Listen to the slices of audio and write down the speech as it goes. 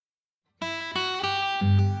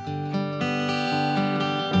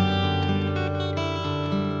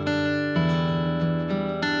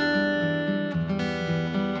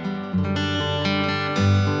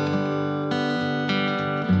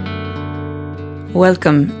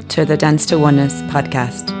Welcome to the Dance to Oneness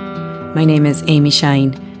podcast. My name is Amy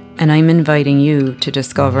Shine, and I'm inviting you to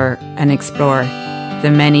discover and explore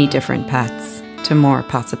the many different paths to more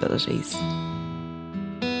possibilities.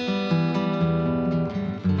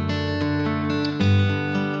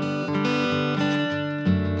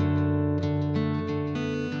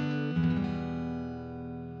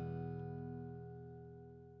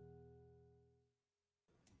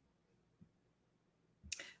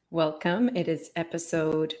 Welcome. It is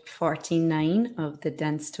episode 49 of the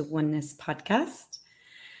Dance to Oneness podcast.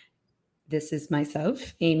 This is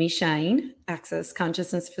myself, Amy Shine, Access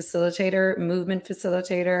Consciousness Facilitator, Movement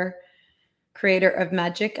Facilitator, Creator of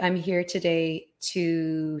Magic. I'm here today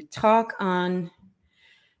to talk on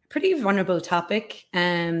a pretty vulnerable topic.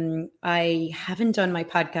 I haven't done my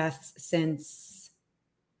podcasts since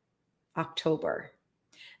October.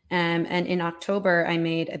 And in October, I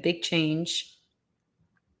made a big change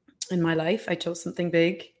in my life. I chose something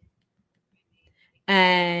big,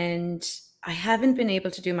 and I haven't been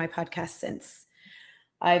able to do my podcast since.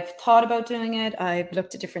 I've thought about doing it. I've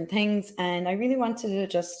looked at different things, and I really wanted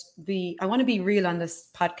to I want to be real on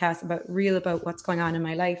this podcast, about what's going on in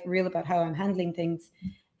my life, real about how I'm handling things.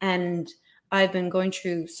 And I've been going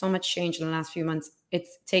through so much change in the last few months.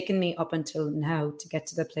 It's taken me up until now to get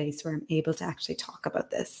to the place where I'm able to actually talk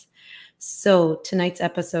about this. So tonight's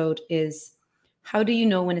episode is, how do you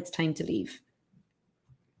know when it's time to leave?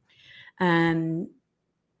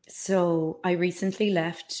 So I recently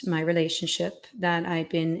left my relationship that I've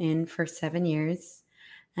been in for 7 years,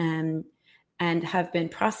 and have been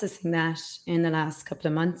processing that in the last couple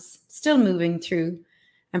of months, still moving through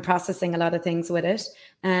and processing a lot of things with it.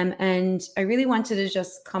 And I really wanted to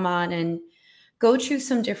just come on and go through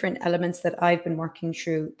some different elements that I've been working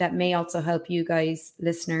through that may also help you guys,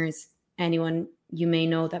 listeners, anyone you may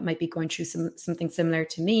know that might be going through something similar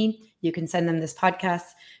to me. You can send them this podcast,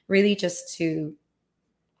 really just to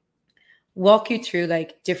walk you through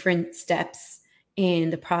like different steps in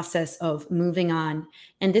the process of moving on.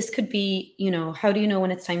 And this could be, how do you know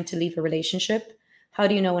when it's time to leave a relationship? How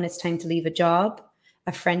do you know when it's time to leave a job,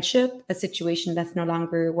 a friendship, a situation that's no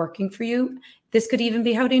longer working for you? This could even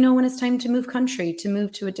be, how do you know when it's time to move country, to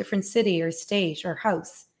move to a different city or state or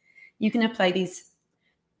house? You can apply these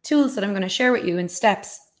tools that I'm going to share with you in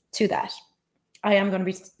steps to that. I am going to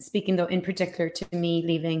be speaking, though, in particular to me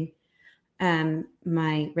leaving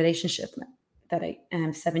my relationship that I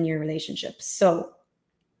 7-year relationship. So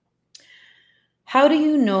how do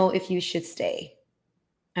you know if you should stay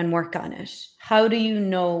and work on it? How do you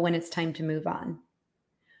know when it's time to move on?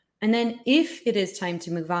 And then if it is time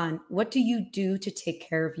to move on, what do you do to take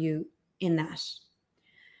care of you in that?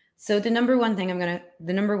 So the number one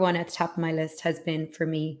at the top of my list has been, for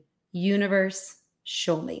me, universe,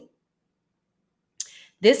 show me.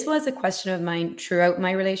 This was a question of mine throughout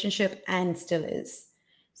my relationship and still is.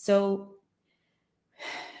 So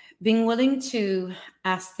being willing to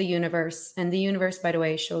ask the universe, and the universe, by the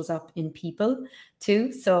way, shows up in people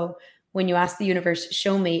too. So when you ask the universe,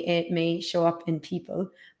 show me, it may show up in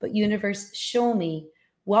people, but universe, show me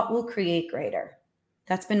what will create greater.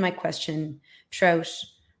 That's been my question throughout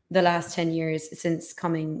the last 10 years since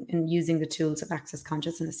coming and using the tools of Access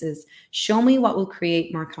Consciousness. Is show me what will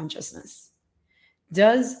create more consciousness.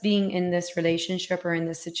 Does being in this relationship or in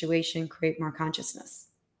this situation create more consciousness?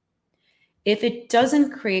 If it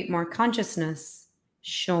doesn't create more consciousness,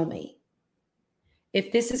 show me.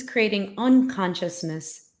 If this is creating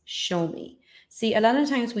unconsciousness, show me. See, a lot of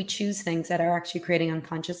times we choose things that are actually creating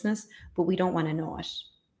unconsciousness, but we don't want to know it.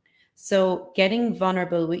 So getting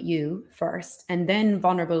vulnerable with you first, and then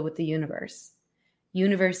vulnerable with the universe.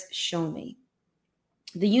 Universe, show me.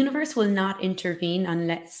 The universe will not intervene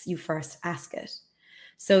unless you first ask it.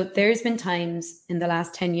 So there's been times in the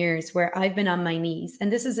last 10 years where I've been on my knees,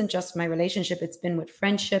 and this isn't just my relationship, it's been with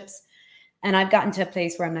friendships. And I've gotten to a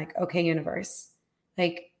place where I'm like, okay, universe,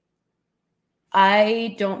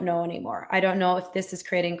 I don't know anymore. I don't know if this is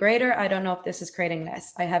creating greater. I don't know if this is creating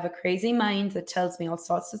less. I have a crazy mind that tells me all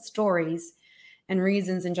sorts of stories and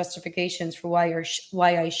reasons and justifications for why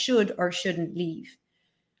I should or shouldn't leave.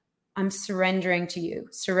 I'm surrendering to you,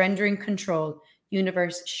 surrendering control.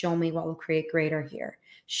 Universe, show me what will create greater here.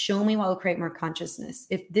 Show me what will create more consciousness.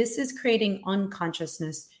 If this is creating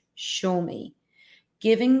unconsciousness, show me.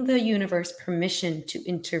 Giving the universe permission to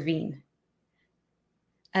intervene.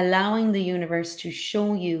 Allowing the universe to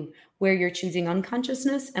show you where you're choosing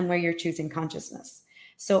unconsciousness and where you're choosing consciousness.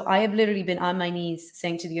 So I have literally been on my knees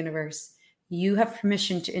saying to the universe, you have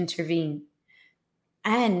permission to intervene.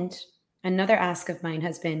 And another ask of mine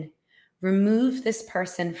has been, remove this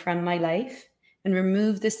person from my life and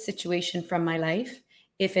remove this situation from my life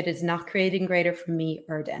if it is not creating greater for me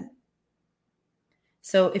or them.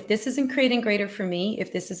 So if this isn't creating greater for me,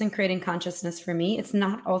 if this isn't creating consciousness for me, it's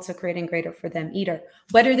not also creating greater for them either,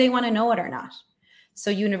 whether they want to know it or not.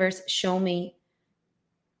 So universe, show me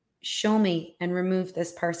and remove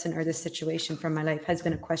this person or this situation from my life has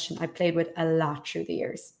been a question I played with a lot through the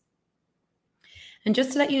years. And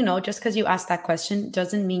just to let you know, just because you ask that question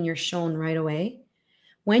doesn't mean you're shown right away.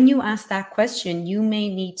 When you ask that question, you may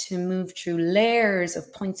need to move through layers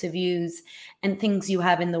of points of views and things you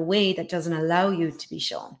have in the way that doesn't allow you to be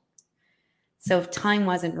shown. So if time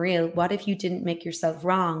wasn't real, what if you didn't make yourself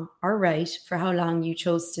wrong or right for how long you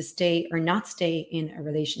chose to stay or not stay in a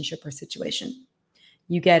relationship or situation?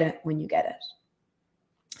 You get it when you get it.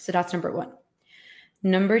 So that's number one.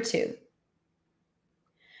 Number two.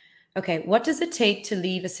 Okay, what does it take to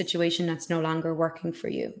leave a situation that's no longer working for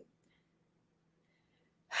you?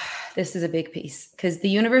 This is a big piece because the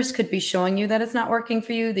universe could be showing you that it's not working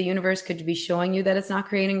for you. The universe could be showing you that it's not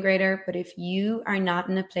creating greater. But if you are not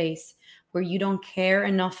in a place where you don't care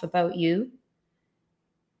enough about you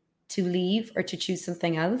to leave or to choose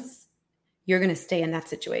something else, you're going to stay in that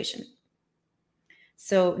situation.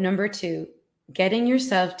 So number two, getting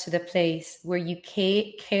yourself to the place where you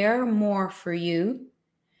care more for you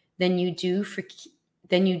than you do for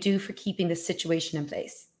keeping the situation in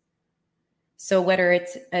place. So whether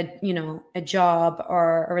it's a job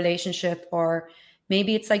or a relationship, or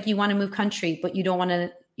maybe it's like you want to move country, but you don't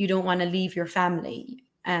want to leave your family.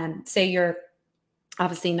 Say you're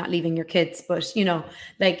obviously not leaving your kids, but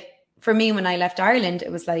like for me, when I left Ireland,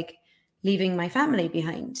 it was like leaving my family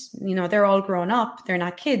behind. They're all grown up. They're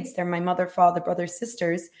not kids. They're my mother, father, brothers,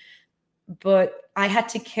 sisters. But I had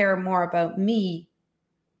to care more about me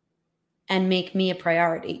and make me a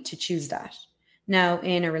priority to choose that. Now,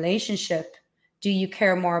 in a relationship, do you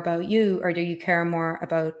care more about you, or do you care more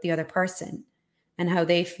about the other person and how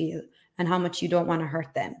they feel and how much you don't want to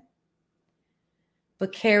hurt them?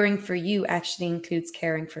 But caring for you actually includes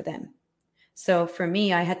caring for them. So for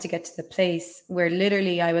me, I had to get to the place where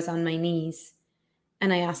literally I was on my knees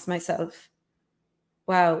and I asked myself,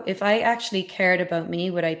 wow, if I actually cared about me,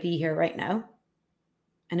 would I be here right now?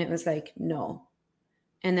 And it was like, no.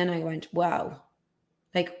 And then I went, wow,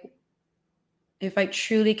 like if I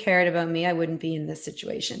truly cared about me, I wouldn't be in this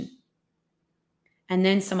situation. And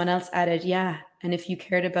then someone else added, yeah, and if you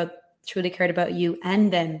truly cared about you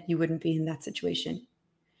and them, you wouldn't be in that situation.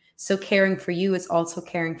 So caring for you is also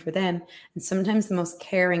caring for them. And sometimes the most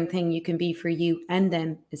caring thing you can be for you and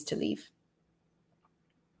them is to leave,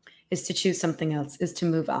 is to choose something else, is to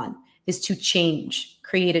move on, is to change,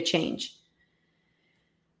 create a change.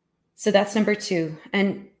 So that's number two.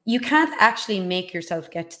 And you can't actually make yourself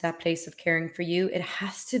get to that place of caring for you. It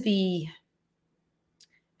has to be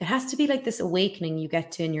like this awakening you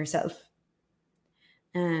get to in yourself.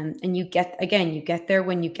 And you get there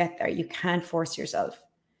when you get there. You can't force yourself.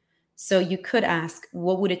 So you could ask,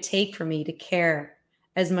 what would it take for me to care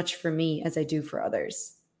as much for me as I do for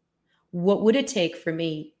others? What would it take for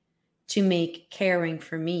me to make caring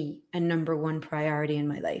for me a number one priority in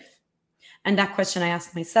my life? And that question I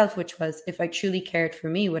asked myself, which was, if I truly cared for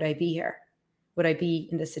me, would I be here? Would I be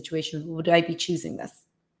in this situation? Would I be choosing this?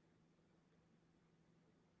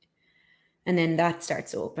 And then that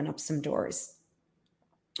starts to open up some doors.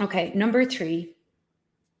 Okay, number three.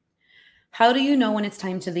 How do you know when it's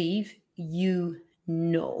time to leave? You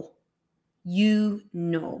know. You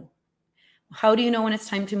know. How do you know when it's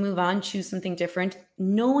time to move on, choose something different?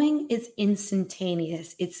 Knowing is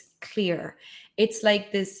instantaneous. It's clear. It's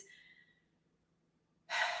like this.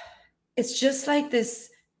 It's just like this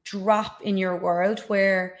drop in your world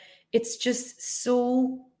where it's just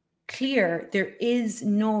so clear. There is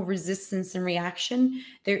no resistance and reaction.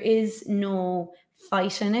 There is no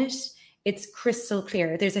fight in it. It's crystal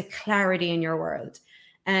clear. There's a clarity in your world.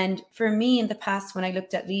 And for me in the past, when I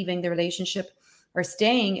looked at leaving the relationship or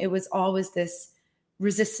staying, it was always this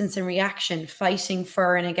resistance and reaction, fighting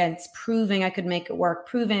for and against, proving I could make it work,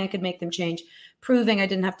 proving I could make them change, proving I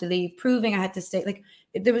didn't have to leave, proving I had to stay. Like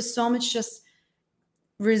there was so much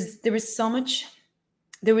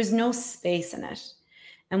there was no space in it.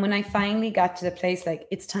 And when I finally got to the place, like,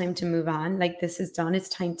 it's time to move on, like, this is done, it's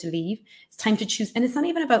time to leave, it's time to choose. And it's not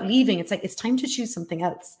even about leaving. It's like, it's time to choose something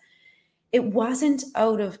else. It wasn't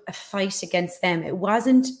out of a fight against them. It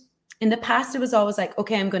wasn't, in the past, it was always like,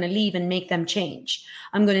 okay, I'm going to leave and make them change.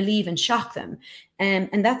 I'm going to leave and shock them.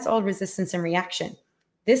 And that's all resistance and reaction.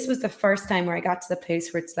 This was the first time where I got to the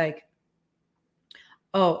place where it's like,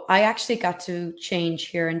 oh, I actually got to change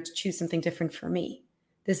here and choose something different for me.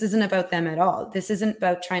 This isn't about them at all. This isn't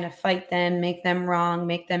about trying to fight them, make them wrong,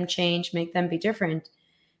 make them change, make them be different.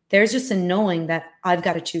 There's just a knowing that I've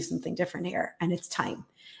got to choose something different here and it's time.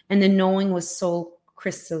 And the knowing was so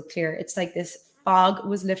crystal clear. It's like this fog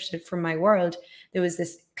was lifted from my world. There was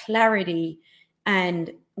this clarity.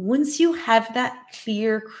 And once you have that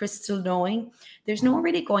clear crystal knowing, there's no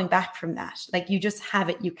really going back from that. Like you just have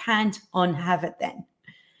it. You can't unhave it then.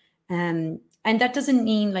 And that doesn't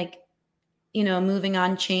mean like, moving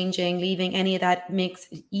on, changing, leaving, any of that makes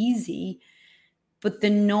it easy. But the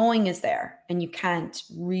knowing is there and you can't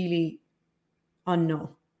really unknow.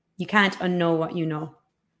 You can't unknow what you know.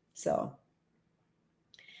 So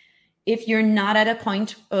if you're not at a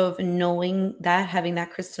point of knowing that, having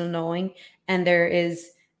that crystal knowing, and there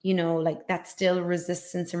is, like that still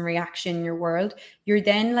resistance and reaction in your world, you're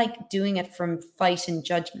then like doing it from fight and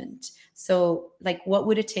judgment. So like, what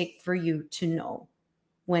would it take for you to know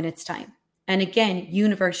when it's time? And again,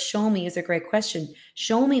 universe, show me is a great question.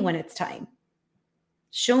 Show me when it's time.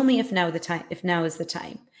 Show me if now is the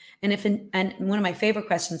time. And one of my favorite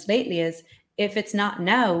questions lately is, if it's not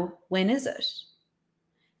now, when is it?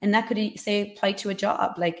 And that could say apply to a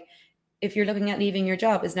job. Like if you're looking at leaving your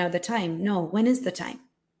job, is now the time? No, when is the time?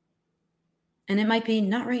 And it might be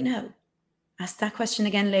not right now. Ask that question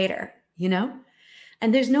again later,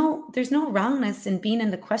 And there's no wrongness in being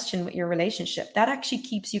in the question with your relationship. That actually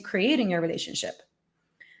keeps you creating your relationship.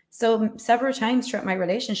 So several times throughout my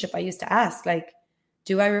relationship, I used to ask, like,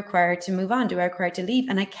 do I require to move on? Do I require to leave?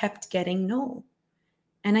 And I kept getting no.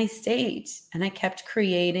 And I stayed and I kept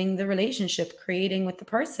creating the relationship, creating with the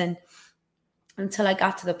person until I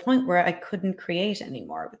got to the point where I couldn't create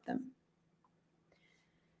anymore with them.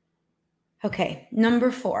 Okay, number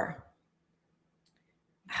 4.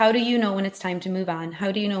 How do you know when it's time to move on?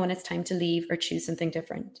 How do you know when it's time to leave or choose something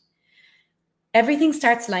different? Everything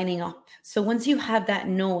starts lining up. So once you have that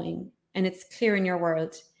knowing and it's clear in your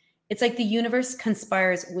world, it's like the universe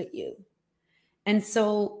conspires with you. And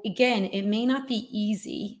so again, it may not be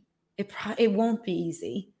easy. It won't be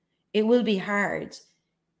easy. It will be hard.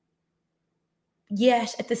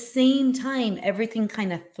 Yet at the same time, everything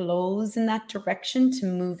kind of flows in that direction to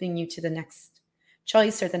moving you to the next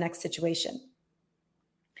choice or the next situation.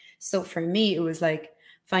 So for me, it was like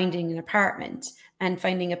finding an apartment and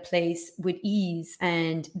finding a place with ease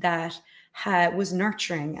and that was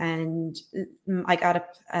nurturing. And I got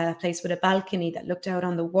a place with a balcony that looked out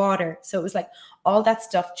on the water. So it was like all that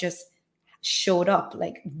stuff just showed up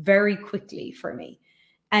like very quickly for me.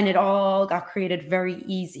 And it all got created very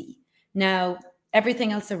easy. Now,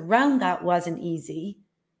 everything else around that wasn't easy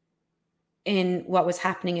in what was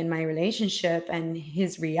happening in my relationship and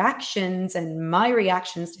his reactions and my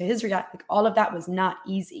reactions to his reaction. Like all of that was not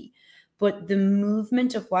easy. But the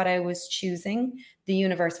movement of what I was choosing, the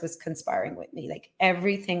universe was conspiring with me. Like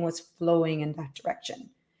everything was flowing in that direction.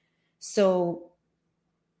 So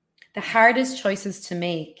the hardest choices to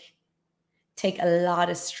make take a lot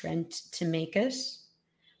of strength to make it.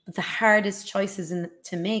 But the hardest choices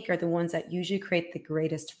to make are the ones that usually create the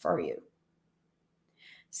greatest for you.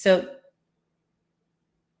 So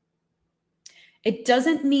it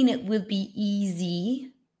doesn't mean it will be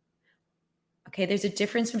easy. Okay, there's a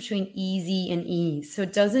difference between easy and ease. So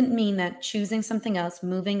it doesn't mean that choosing something else,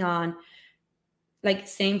 moving on, like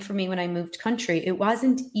same for me when I moved country, it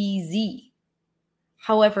wasn't easy.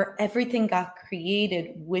 However, everything got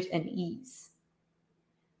created with an ease.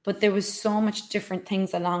 But there was so much different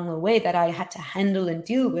things along the way that I had to handle and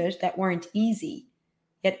deal with that weren't easy.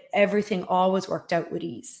 Yet everything always worked out with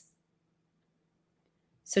ease.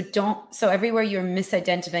 So everywhere you're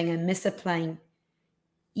misidentifying and misapplying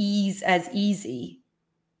ease as easy,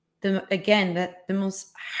 the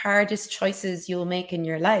most hardest choices you'll make in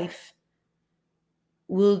your life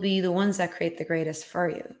will be the ones that create the greatest for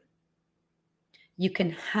you. You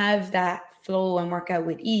can have that flow and work out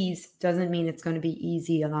with ease, doesn't mean it's going to be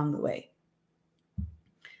easy along the way.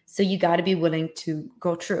 So you got to be willing to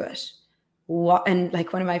go through it. And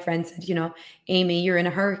like one of my friends said, Amy, you're in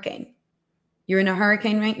a hurricane. You're in a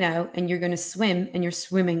hurricane right now and you're going to swim and you're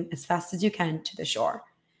swimming as fast as you can to the shore.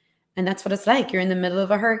 And that's what it's like. You're in the middle of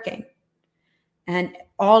a hurricane. And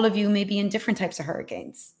all of you may be in different types of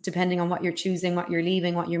hurricanes, depending on what you're choosing, what you're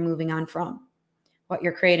leaving, what you're moving on from, what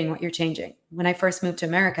you're creating, what you're changing. When I first moved to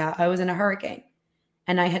America, I was in a hurricane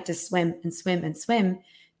and I had to swim and swim and swim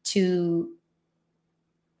to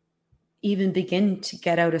even begin to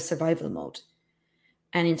get out of survival mode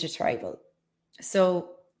and into thrival.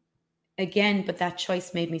 So again, but that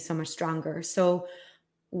choice made me so much stronger. So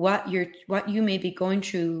what you may be going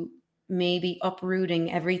through may be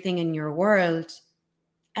uprooting everything in your world,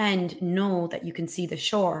 and know that you can see the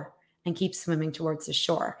shore and keep swimming towards the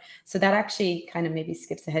shore. So that actually kind of maybe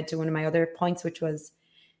skips ahead to one of my other points, which was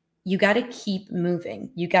you got to keep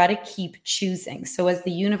moving. You got to keep choosing. So as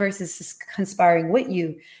the universe is conspiring with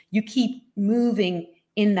you, you keep moving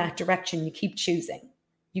in that direction. You keep choosing.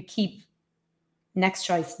 You keep next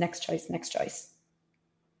choice, next choice, next choice.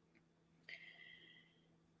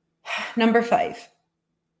 Number 5,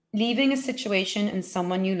 leaving a situation and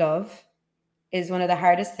someone you love is one of the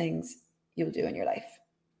hardest things you'll do in your life.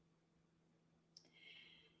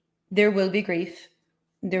 There will be grief.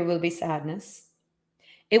 There will be sadness.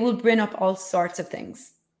 It will bring up all sorts of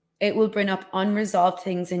things. It will bring up unresolved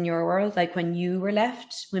things in your world, like when you were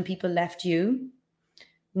left, when people left you,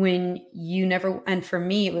 when you never, and for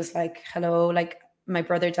me, it was like, hello, like my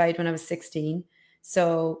brother died when I was 16.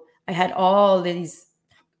 So I had all these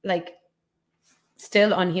like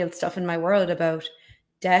still unhealed stuff in my world about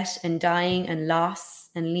death and dying and loss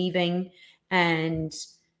and leaving. And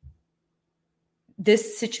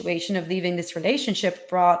this situation of leaving this relationship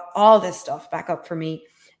brought all this stuff back up for me.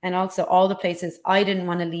 And also all the places I didn't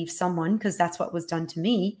want to leave someone because that's what was done to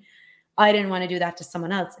me. I didn't want to do that to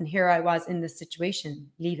someone else. And here I was in this situation,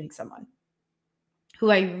 leaving someone who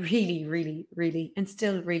I really, really, really, and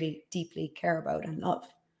still really deeply care about and love.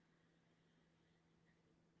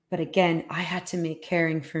 But again, I had to make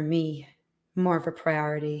caring for me more of a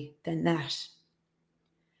priority than that.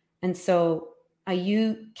 And so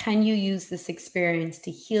can you use this experience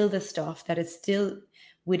to heal the stuff that is still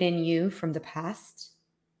within you from the past?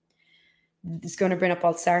 It's going to bring up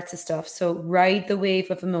all sorts of stuff. So ride the wave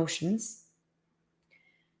of emotions.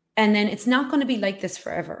 And then it's not going to be like this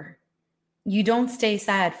forever. You don't stay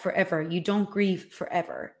sad forever. You don't grieve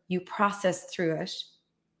forever. You process through it.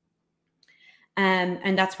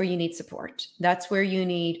 And that's where you need support. That's where you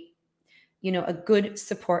need, a good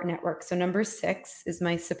support network. So number 6 is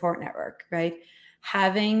my support network, right?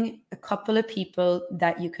 Having a couple of people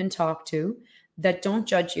that you can talk to that don't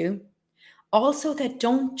judge you. Also, that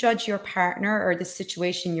don't judge your partner or the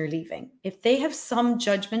situation you're leaving. If they have some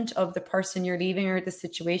judgment of the person you're leaving or the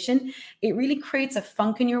situation, it really creates a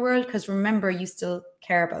funk in your world because remember, you still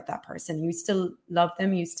care about that person. You still love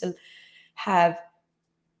them. You still have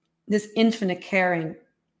this infinite caring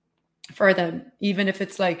for them, even if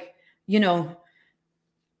it's like,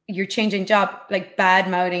 you're changing job, like bad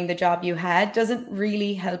mouthing the job you had doesn't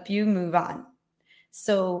really help you move on.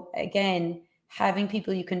 So again, having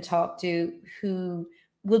people you can talk to who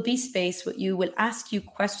will be space with you, will ask you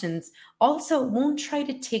questions, also won't try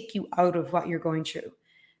to take you out of what you're going through.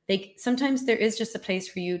 Like sometimes there is just a place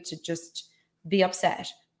for you to just be upset,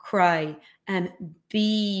 cry, and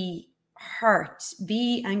be hurt,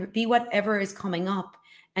 be angry, be whatever is coming up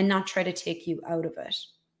and not try to take you out of it.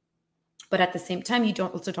 But at the same time, you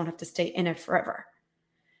don't have to stay in it forever.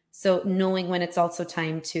 So knowing when it's also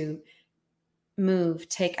time to move,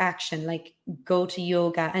 take action, like go to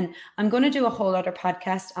yoga. And I'm going to do a whole other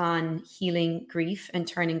podcast on healing grief and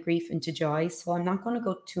turning grief into joy. So I'm not going to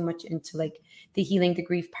go too much into like the healing the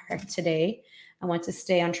grief part today. I want to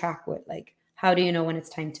stay on track with like, how do you know when it's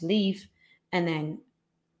time to leave? And then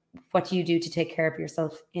what do you do to take care of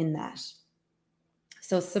yourself in that?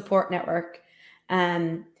 So support network.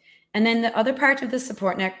 And then the other part of the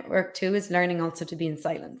support network too is learning also to be in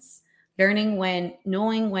silence. Knowing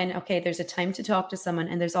when, okay, there's a time to talk to someone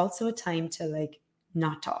and there's also a time to like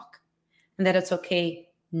not talk and that it's okay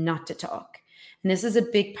not to talk. And this is a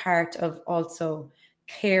big part of also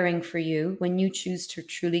caring for you. When you choose to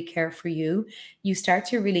truly care for you, you start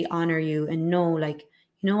to really honor you and know like,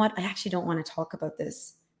 you know what, I actually don't want to talk about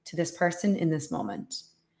this to this person in this moment.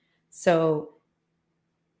 So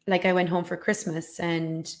like I went home for Christmas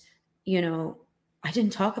and, I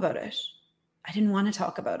didn't talk about it. I didn't want to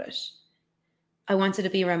talk about it. I wanted to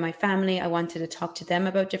be around my family. I wanted to talk to them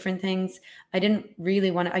about different things. I didn't really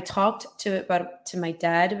want to. I talked to my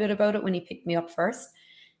dad a bit about it when he picked me up first.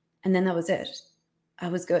 And then that was it. I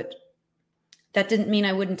was good. That didn't mean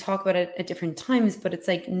I wouldn't talk about it at different times, but it's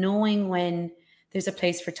like knowing when there's a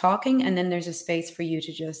place for talking and then there's a space for you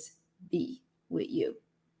to just be with you.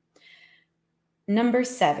 Number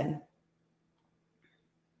 7,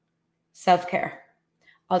 self-care.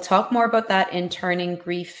 I'll talk more about that in turning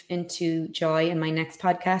grief into joy in my next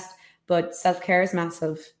podcast, but self-care is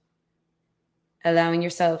massive. Allowing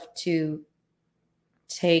yourself to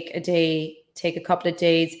take a day, take a couple of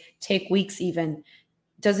days, take weeks even.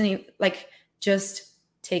 Doesn't even, like just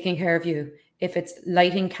taking care of you. If it's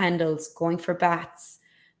lighting candles, going for baths,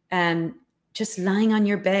 just lying on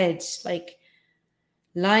your bed, like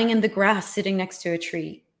lying in the grass, sitting next to a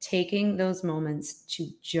tree, taking those moments to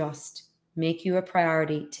just make you a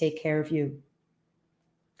priority, take care of you.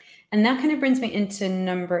 And that kind of brings me into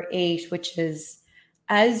number 8, which is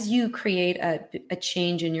as you create a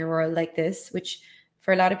change in your world like this, which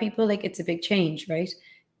For a lot of people, like, it's a big change, right?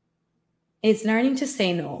 It's learning to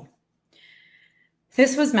say no.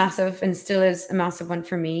 This was massive and still is a massive one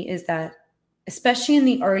for me, is that especially in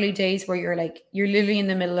the early days where you're literally in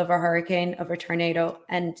the middle of a hurricane, of a tornado,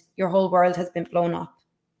 and your whole world has been blown up.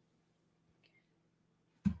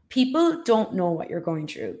 People don't know what you're going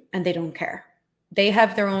through and they don't care. They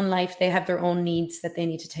have their own life, they have their own needs that they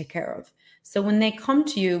need to take care of. So when they come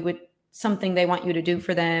to you with something they want you to do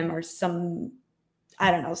for them, or something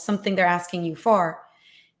they're asking you for,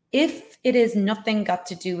 if it is nothing got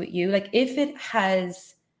to do with you, like if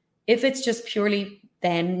it's just purely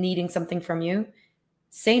them needing something from you,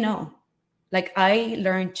 say no. Like, I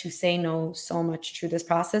learned to say no so much through this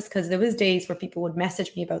process, because there was days where people would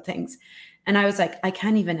message me about things and I was like, I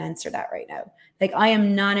can't even answer that right now. Like, I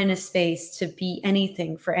am not in a space to be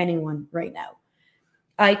anything for anyone right now.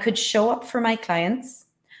 I could show up for my clients.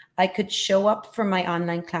 I could show up for my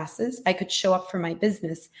online classes. I could show up for my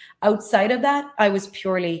business. Outside of that, I was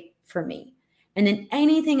purely for me. And then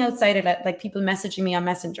anything outside of that, like people messaging me on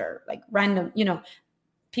Messenger, like random,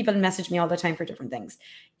 people message me all the time for different things.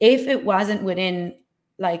 If it wasn't within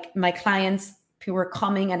like my clients who were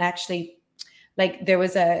coming and actually like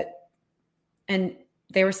and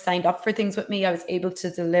they were signed up for things with me, I was able to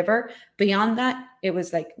deliver. Beyond that, it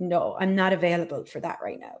was like, no, I'm not available for that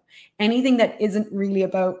right now. Anything that isn't really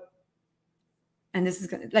about, and this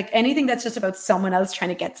is like anything that's just about someone else trying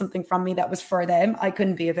to get something from me that was for them, I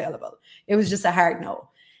couldn't be available. It was just a hard no.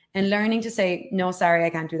 And learning to say, no, sorry, I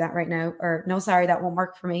can't do that right now. Or no, sorry, that won't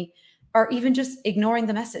work for me. Or even just ignoring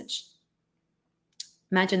the message.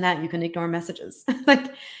 Imagine that you can ignore messages.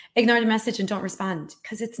 Like, ignore the message and don't respond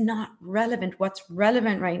because it's not relevant. What's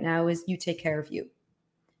relevant right now is you take care of you.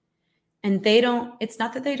 And it's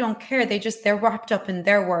not that they don't care. They're wrapped up in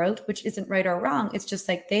their world, which isn't right or wrong. It's just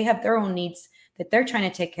like they have their own needs that they're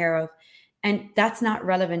trying to take care of. And that's not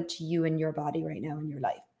relevant to you and your body right now in your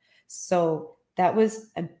life. So that was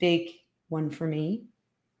a big one for me.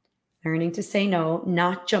 Learning to say no,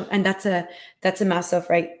 not jump. And that's a massive,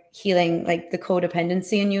 right? Healing, like the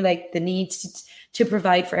codependency in you, like the need to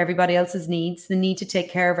provide for everybody else's needs, the need to take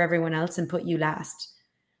care of everyone else and put you last.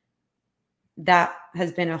 That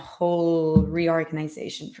has been a whole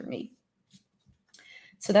reorganization for me.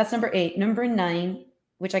 So that's number 8. Number 9,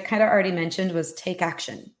 which I kind of already mentioned, was take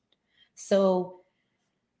action. So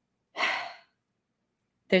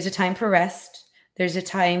there's a time for rest. There's a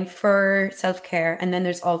time for self-care. And then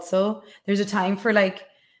there's a time for like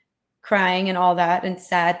crying and all that and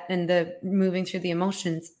sad and the moving through the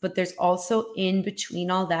emotions. But there's also in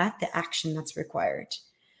between all that, the action that's required.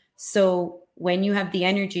 So when you have the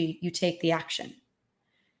energy, you take the action.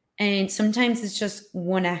 And sometimes it's just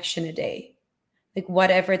one action a day, like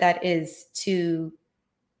whatever that is, to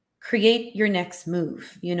create your next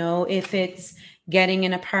move. If it's getting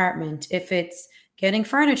an apartment, if it's getting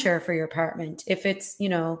furniture for your apartment, if it's,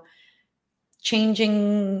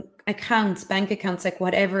 changing accounts, bank accounts, like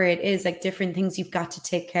whatever it is, like different things you've got to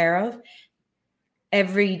take care of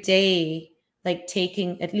every day, like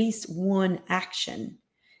taking at least one action.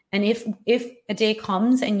 And if a day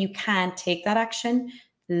comes and you can't take that action,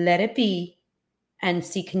 let it be and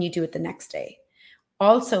see, can you do it the next day?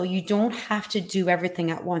 Also, you don't have to do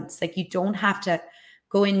everything at once. Like, you don't have to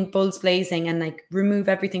go in bulls blazing and like remove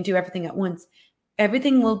everything, do everything at once.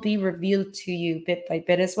 Everything will be revealed to you bit by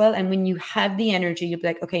bit as well. And when you have the energy, you'll be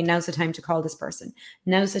like, okay, now's the time to call this person.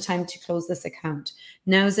 Now's the time to close this account.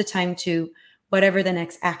 Now's the time to whatever the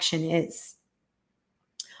next action is.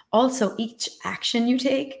 Also, each action you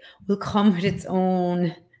take will come with its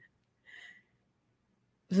own,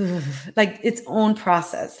 like its own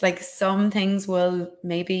process. Like, some things will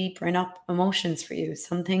maybe bring up emotions for you.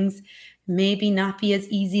 Some things maybe not be as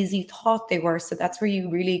easy as you thought they were. So that's where you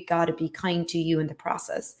really got to be kind to you in the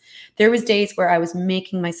process. There was days where I was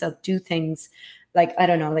making myself do things like, I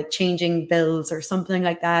don't know, like changing bills or something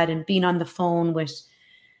like that, and being on the phone with,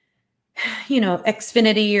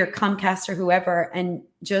 Xfinity or Comcast or whoever, and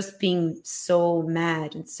just being so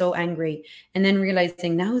mad and so angry, and then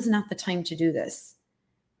realizing now is not the time to do this.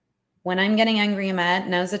 When I'm getting angry and mad,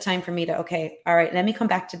 now's the time for me to, okay, all right, let me come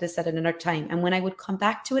back to this at another time. And when I would come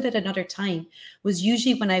back to it at another time was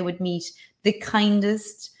usually when I would meet the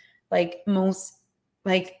kindest, like most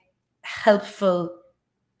like helpful,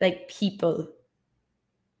 like people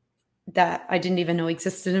that I didn't even know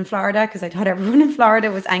existed in Florida, because I thought everyone in Florida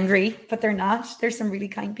was angry, but they're not. There's some really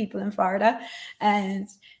kind people in Florida. And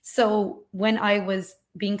so when I was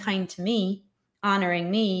being kind to me, honoring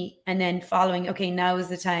me, and then following, okay, now is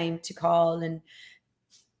the time to call and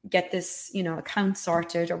get this, account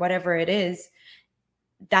sorted or whatever it is,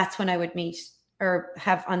 that's when I would meet or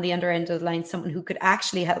have on the other end of the line someone who could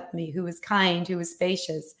actually help me, who was kind, who was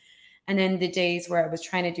spacious. And then the days where I was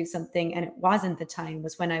trying to do something and it wasn't the time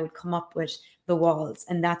was when I would come up with the walls.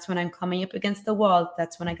 And that's when I'm coming up against the wall.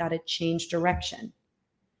 That's when I got to change direction.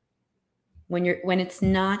 When it's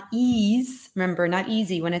not ease, remember, not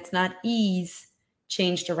easy. When it's not ease,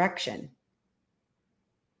 change direction.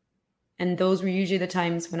 And those were usually the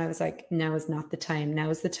times when I was like, now is not the time. Now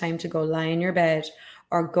is the time to go lie in your bed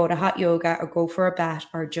or go to hot yoga or go for a bath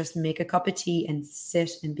or just make a cup of tea and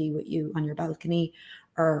sit and be with you on your balcony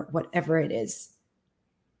or whatever it is.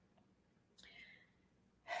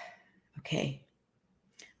 Okay,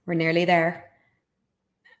 we're nearly there.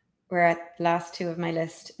 We're at the last two of my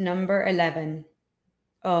list. Number 11.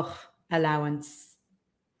 Oh, allowance.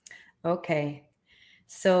 Okay,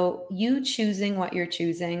 so you choosing what you're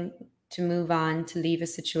choosing to move on, to leave a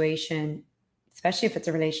situation, especially if it's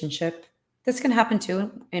a relationship, this can happen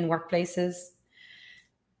too in workplaces,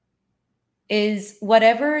 is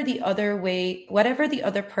whatever the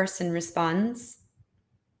other person responds,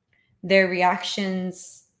 their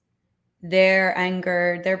reactions, their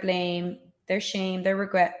anger, their blame, their shame, their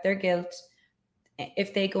regret, their guilt,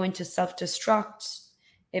 if they go into self-destruct,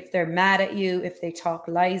 if they're mad at you, if they talk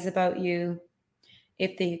lies about you,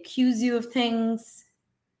 if they accuse you of things,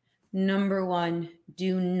 number one,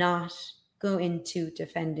 do not go into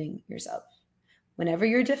defending yourself. Whenever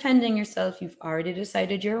you're defending yourself, you've already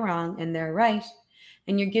decided you're wrong and they're right,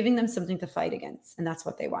 and you're giving them something to fight against, and that's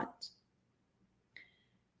what they want.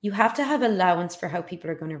 You have to have allowance for how people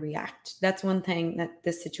are going to react. That's one thing that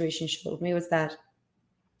this situation showed me, was that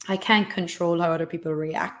I can't control how other people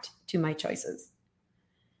react to my choices.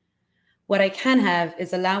 What I can have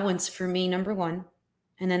is allowance for me, number one,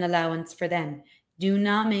 and then allowance for them. Do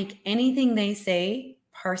not make anything they say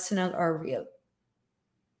personal or real.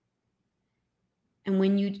 And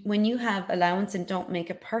when you have allowance and don't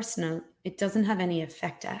make it personal, it doesn't have any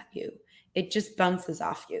effect at you. It just bounces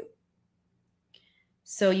off you.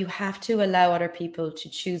 So you have to allow other people to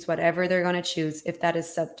choose whatever they're going to choose. If that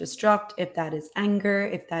is self-destruct, if that is anger,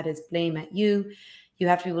 if that is blame at you, you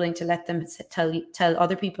have to be willing to let them tell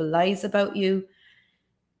other people lies about you.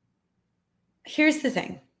 Here's the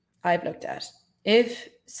thing I've looked at. If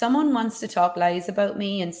someone wants to talk lies about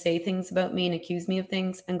me and say things about me and accuse me of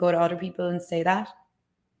things and go to other people and say that,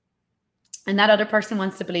 and that other person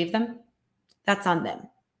wants to believe them, that's on them.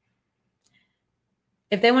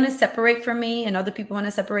 If they want to separate from me and other people want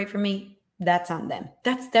to separate from me, that's on them.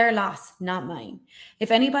 That's their loss, not mine. If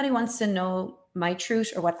anybody wants to know my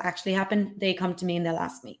truth or what actually happened, they come to me and they'll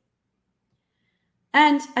ask me.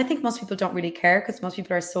 And I think most people don't really care because most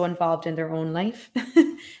people are so involved in their own life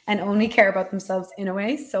and only care about themselves in a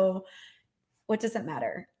way. So what does it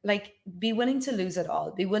matter? Like, be willing to lose it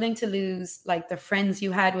all. Be willing to lose like the friends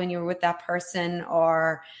you had when you were with that person,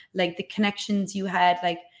 or like the connections you had.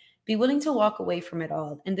 Like, be willing to walk away from it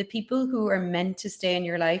all. And the people who are meant to stay in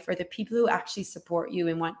your life are the people who actually support you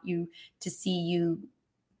and want you to see you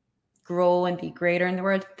grow and be greater in the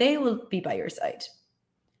world. They will be by your side.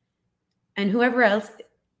 And whoever else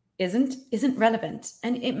isn't relevant.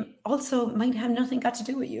 And it also might have nothing got to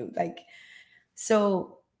do with you. Like,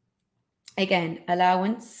 so again,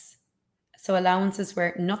 allowance. So allowance is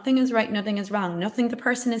where nothing is right, nothing is wrong. Nothing the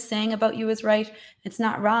person is saying about you is right. It's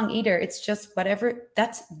not wrong either. It's just whatever,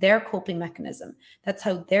 that's their coping mechanism. That's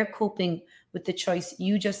how they're coping with the choice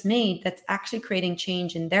you just made that's actually creating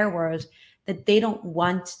change in their world that they don't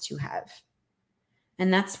want to have.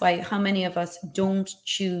 And that's why how many of us don't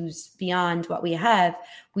choose beyond what we have.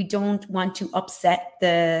 We don't want to upset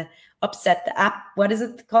the app. What is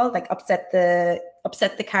it called? Like upset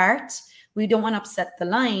the cart. We don't want to upset the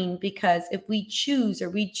line, because if we choose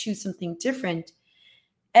something different,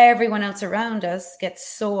 everyone else around us gets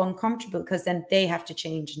so uncomfortable because then they have to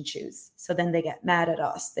change and choose. So then they get mad at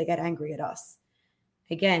us. They get angry at us.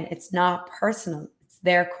 Again, it's not personal. It's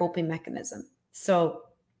their coping mechanism. So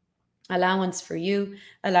allowance for you,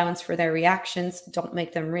 allowance for their reactions. Don't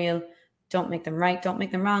make them real. Don't make them right. Don't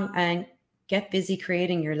make them wrong. And get busy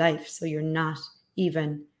creating your life so you're not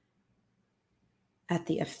even at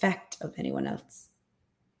the effect of anyone else.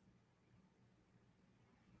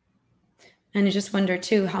 And I just wonder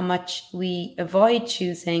too how much we avoid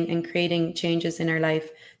choosing and creating changes in our life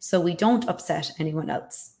so we don't upset anyone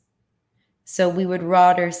else. So we would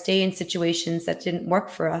rather stay in situations that didn't work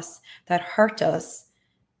for us, that hurt us,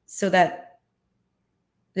 so that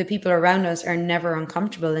the people around us are never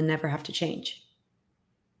uncomfortable and never have to change.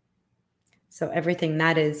 So everything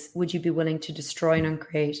that is, would you be willing to destroy and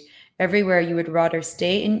uncreate? Everywhere you would rather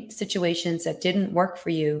stay in situations that didn't work for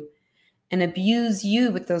you and abuse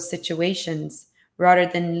you with those situations rather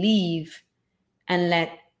than leave and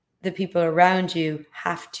let the people around you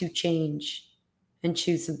have to change and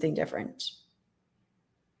choose something different.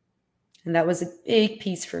 And that was a big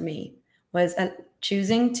piece for me, was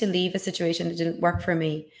choosing to leave a situation that didn't work for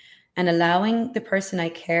me and allowing the person I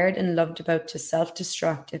cared and loved about to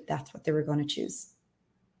self-destruct if that's what they were going to choose,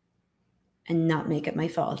 and not make it my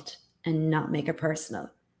fault and not make it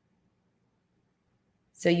personal.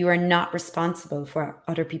 So you are not responsible for what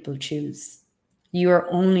other people choose. You are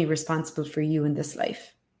only responsible for you in this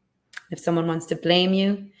life. If someone wants to blame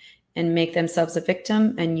you and make themselves a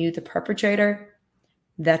victim and you the perpetrator,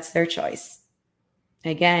 that's their choice.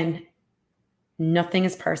 Again, nothing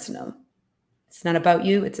is personal. It's not about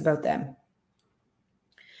you, it's about them.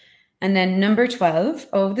 And then number 12,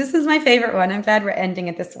 oh, this is my favorite one. I'm glad we're ending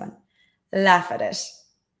at this one. Laugh at it.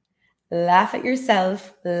 Laugh at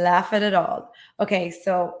yourself, laugh at it all. Okay,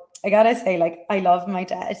 so I gotta say, like, I love my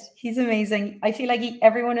dad. He's amazing. I feel like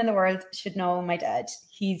everyone in the world should know my dad.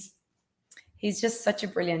 He's just such a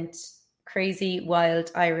brilliant, crazy,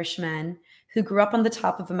 wild Irish man who grew up on the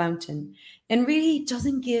top of a mountain and really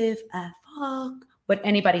doesn't give a fuck what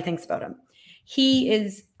anybody thinks about him. He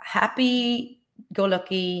is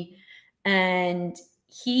happy-go-lucky, and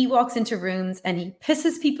he walks into rooms and he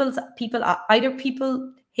pisses people off. Either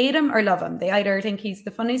people hate him or love him. They either think he's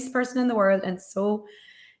the funniest person in the world and so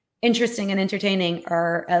interesting and entertaining,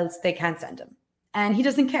 or else they can't stand him. And he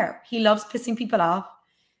doesn't care. He loves pissing people off,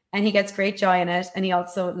 and he gets great joy in it. And he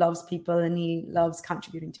also loves people, and he loves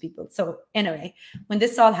contributing to people. So anyway, when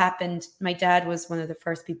this all happened, my dad was one of the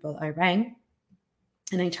first people I rang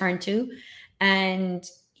and I turned to, and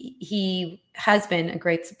he has been a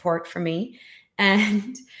great support for me.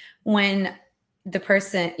 And when the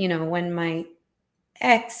person, when my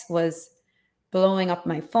ex was blowing up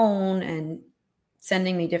my phone and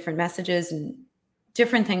sending me different messages and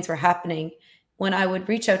different things were happening, when I would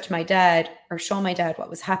reach out to my dad or show my dad what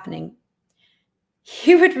was happening,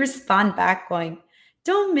 he would respond back going,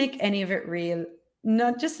 don't make any of it real.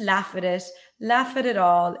 No, just laugh at it. Laugh at it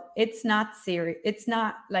all. It's not serious. It's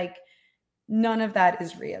not like, none of that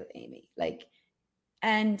is real, Amy. Like,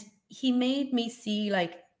 and he made me see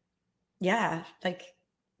like, yeah, like,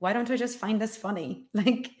 why don't I just find this funny?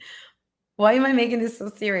 Like, why am I making this so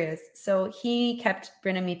serious? So he kept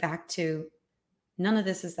bringing me back to none of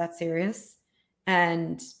this is that serious,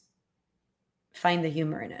 and find the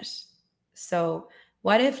humor in it. So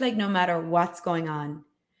what if, like, no matter what's going on,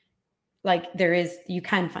 like you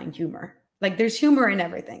can find humor. Like, there's humor in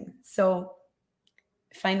everything. So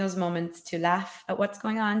find those moments to laugh at what's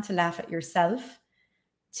going on, to laugh at yourself,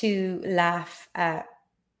 to laugh at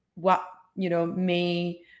what,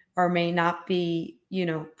 may or may not be,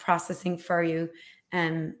 processing for you.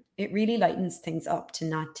 It really lightens things up to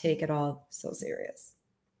not take it all so serious.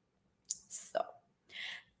 So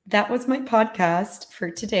that was my podcast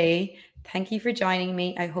for today. Thank you for joining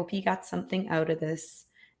me. I hope you got something out of this.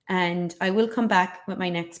 And I will come back with my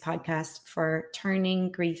next podcast for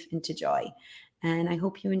turning grief into joy. And I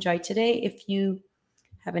hope you enjoyed today. If you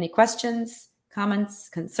have any questions, comments,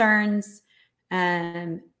 concerns,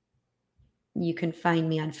 you can find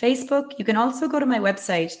me on Facebook. You can also go to my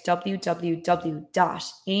website,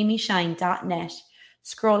 www.amyshine.net.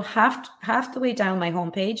 Scroll half the way down my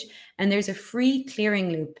homepage, and there's a free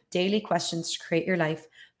clearing loop, daily questions to create your life,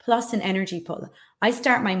 plus an energy pull. I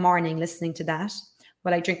start my morning listening to that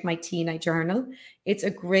while I drink my tea and I journal. It's a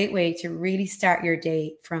great way to really start your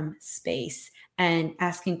day from space and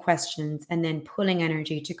asking questions and then pulling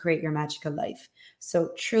energy to create your magical life. So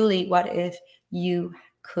truly, what if you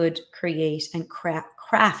could create and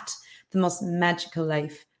craft the most magical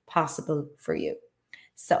life possible for you?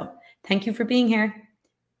 So thank you for being here.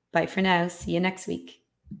 Bye for now. See you next week.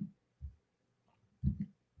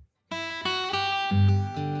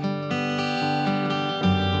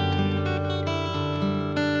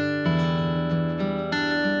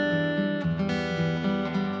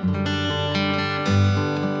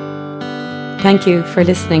 Thank you for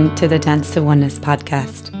listening to the Dance to Oneness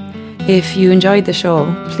podcast. If you enjoyed the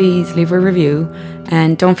show, please leave a review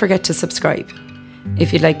and don't forget to subscribe.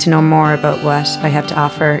 If you'd like to know more about what I have to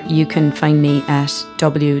offer, you can find me at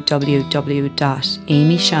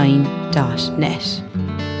www.amyshine.net.